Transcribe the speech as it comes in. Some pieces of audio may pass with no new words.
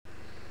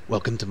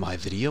Welcome to my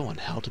video on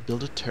how to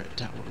build a turret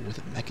tower with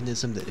a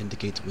mechanism that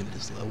indicates when it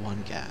is low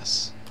on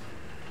gas.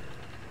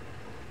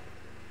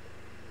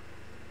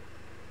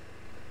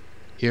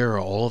 Here are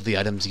all of the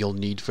items you'll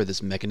need for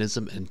this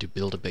mechanism and to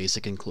build a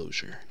basic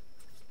enclosure.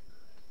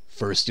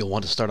 First, you'll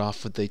want to start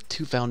off with a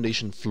 2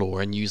 foundation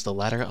floor and use the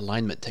ladder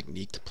alignment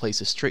technique to place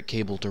a straight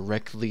cable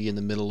directly in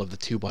the middle of the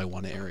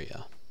 2x1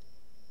 area.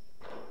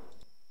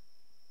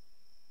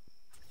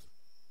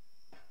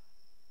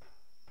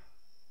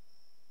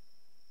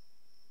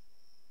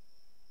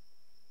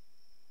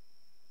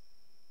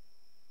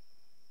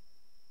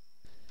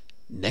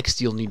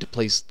 Next, you'll need to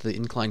place the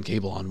inclined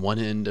cable on one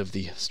end of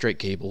the straight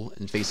cable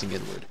and facing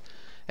inward.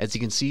 As you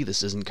can see,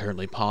 this isn't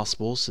currently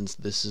possible since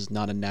this is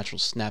not a natural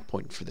snap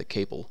point for the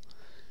cable.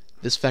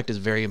 This fact is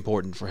very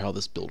important for how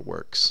this build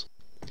works.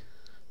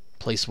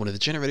 Place one of the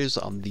generators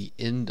on the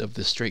end of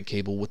the straight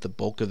cable with the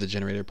bulk of the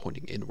generator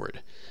pointing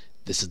inward.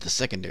 This is the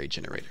secondary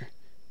generator.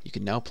 You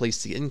can now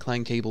place the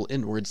inclined cable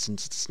inward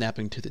since it's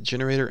snapping to the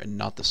generator and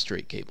not the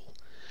straight cable.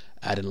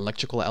 Add an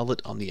electrical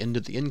outlet on the end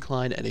of the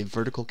incline and a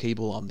vertical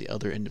cable on the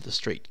other end of the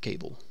straight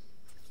cable.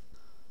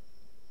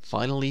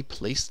 Finally,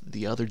 place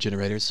the other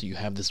generator so you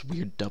have this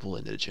weird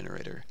double-ended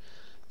generator.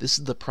 This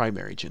is the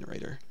primary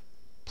generator.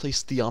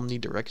 Place the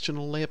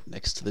omnidirectional lamp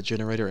next to the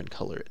generator and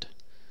color it.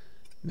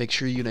 Make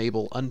sure you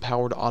enable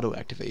unpowered auto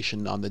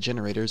activation on the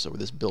generators or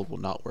this build will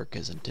not work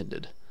as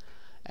intended.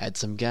 Add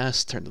some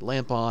gas, turn the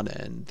lamp on,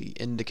 and the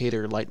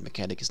indicator light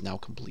mechanic is now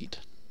complete.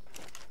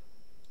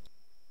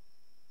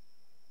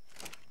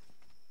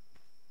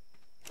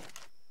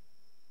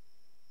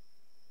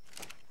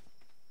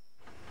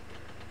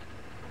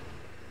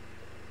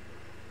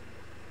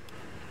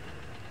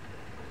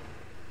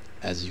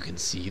 As you can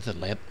see, the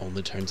lamp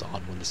only turns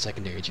on when the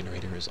secondary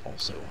generator is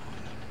also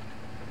on.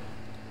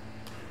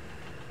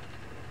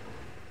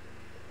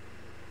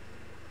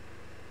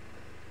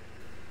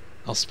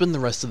 I'll spend the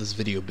rest of this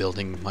video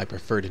building my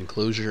preferred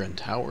enclosure and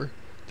tower,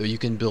 though you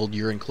can build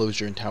your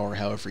enclosure and tower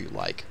however you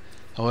like.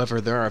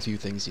 However, there are a few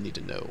things you need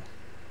to know.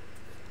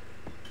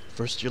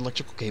 First, your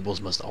electrical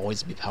cables must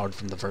always be powered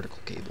from the vertical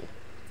cable,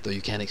 though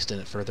you can extend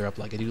it further up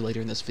like I do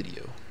later in this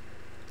video.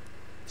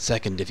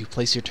 Second, if you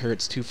place your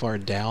turrets too far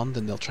down,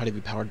 then they'll try to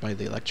be powered by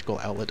the electrical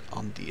outlet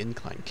on the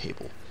incline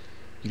cable.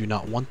 You do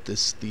not want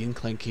this. The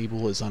incline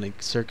cable is on a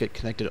circuit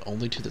connected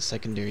only to the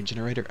secondary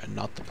generator and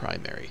not the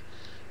primary,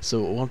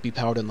 so it won't be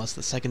powered unless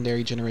the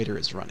secondary generator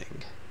is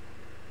running.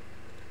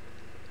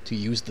 To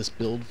use this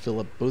build, fill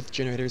up both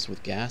generators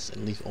with gas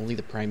and leave only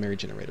the primary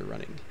generator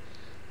running.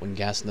 When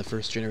gas in the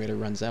first generator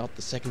runs out,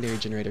 the secondary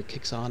generator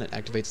kicks on and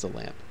activates the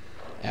lamp.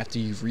 After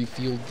you've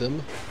refueled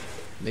them,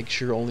 make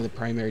sure only the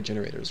primary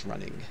generator is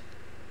running.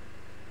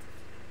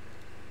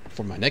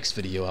 For my next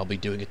video, I'll be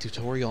doing a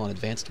tutorial on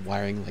advanced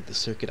wiring like the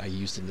circuit I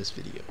used in this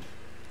video.